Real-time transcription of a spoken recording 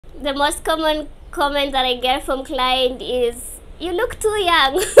The most common comment that I get from client is, "You look too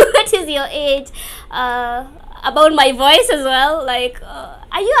young." What is your age? About my voice as well. Like,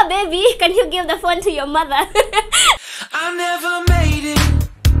 are you a baby? Can you give the phone to your mother? I never made it,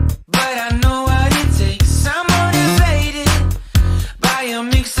 but I know what it takes. I'm motivated by a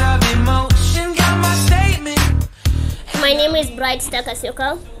mix of emotion. Got my statement. My name is Brightstar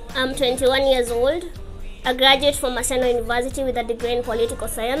Kasyoka. I'm 21 years old. A graduate from Maseno University with a degree in political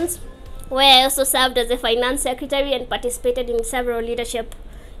science, where I also served as a finance secretary and participated in several leadership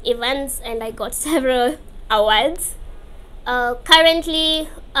events, and I got several awards. Currently,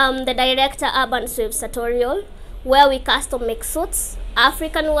 I'm the director Urban Swift Sartorial, where we custom make suits,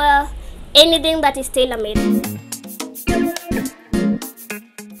 African wear, anything that is tailor-made.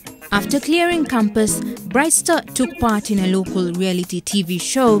 After clearing campus, Brightstar took part in a local reality TV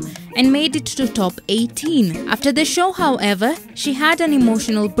show and made it to top 18. After the show, however, she had an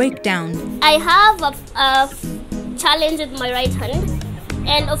emotional breakdown. I have a challenge with my right hand.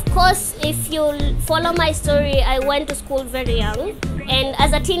 And of course, if you follow my story, I went to school very young. And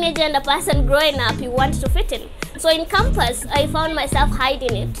as a teenager and a person growing up, you want to fit in. So in campus, I found myself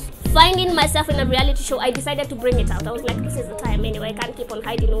hiding it. Finding myself in a reality show, I decided to bring it out. I was like, this is the time anyway. I can't keep on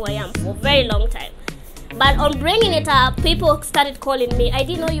hiding who I am for a very long time. But on bringing it up, people started calling me. "I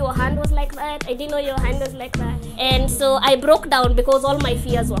didn't know your hand was like that. I didn't know your hand was like that." And so I broke down because all my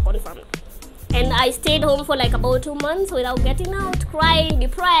fears were confirmed. And I stayed home for like about 2 months without getting out, crying,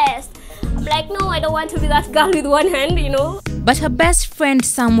 depressed. I'm like, no, I don't want to be that girl with one hand, you know. But her best friend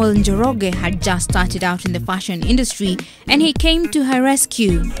Samuel Njoroge had just started out in the fashion industry, and he came to her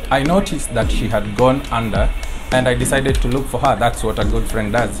rescue. I noticed that she had gone under, and I decided to look for her. That's what a good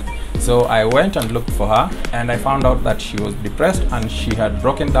friend does. So I went and looked for her, and I found out that she was depressed and she had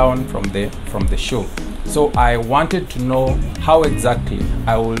broken down from the show. So I wanted to know how exactly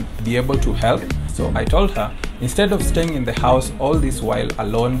I would be able to help. So I told her, instead of staying in the house all this while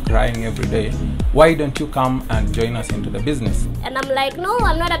alone, crying every day, why don't you come and join us into the business? And I'm like, no,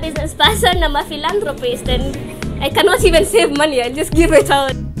 I'm not a business person, I'm a philanthropist, and I cannot even save money, I'll just give it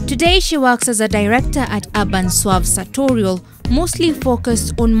out. Today she works as a director at Urban Swift Sartorial, mostly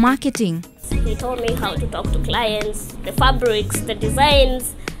focused on marketing. He told me how to talk to clients, the fabrics, the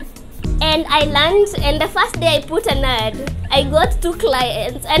designs. And I learned, and the first day I put an ad, I got 2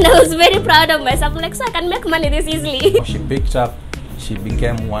 clients, and I was very proud of myself. I'm like, so I can make money this easily. She picked up, she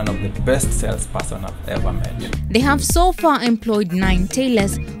became one of the best salesperson I've ever met. They have so far employed 9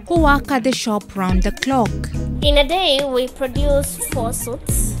 tailors who work at the shop round the clock. In a day, we produce 4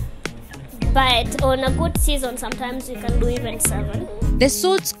 suits, but on a good season, sometimes we can do even 7. The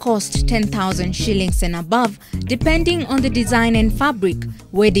suits cost 10,000 shillings and above, depending on the design and fabric.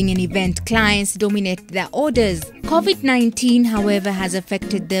 Wedding and event clients dominate their orders. COVID-19, however, has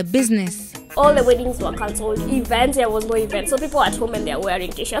affected their business. All the weddings were cancelled. Events, there was no event. So people at home and they are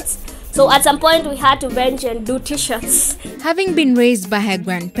wearing t-shirts. So at some point, we had to venture and do t-shirts. Having been raised by her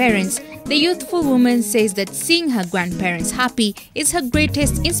grandparents, the youthful woman says that seeing her grandparents happy is her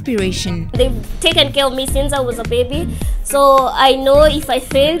greatest inspiration. They've taken care of me since I was a baby. So I know if I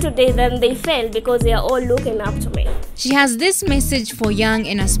fail today, then they fail because they are all looking up to me. She has this message for young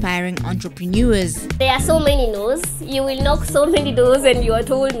and aspiring entrepreneurs. There are so many no's. You will knock so many doors and you are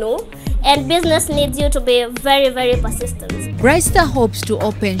told no. And business needs you to be very, very persistent. Brightstar hopes to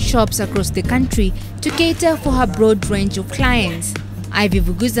open shops across the country to cater for her broad range of clients. Ivy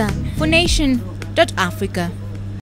Vuguza for Nation.Africa.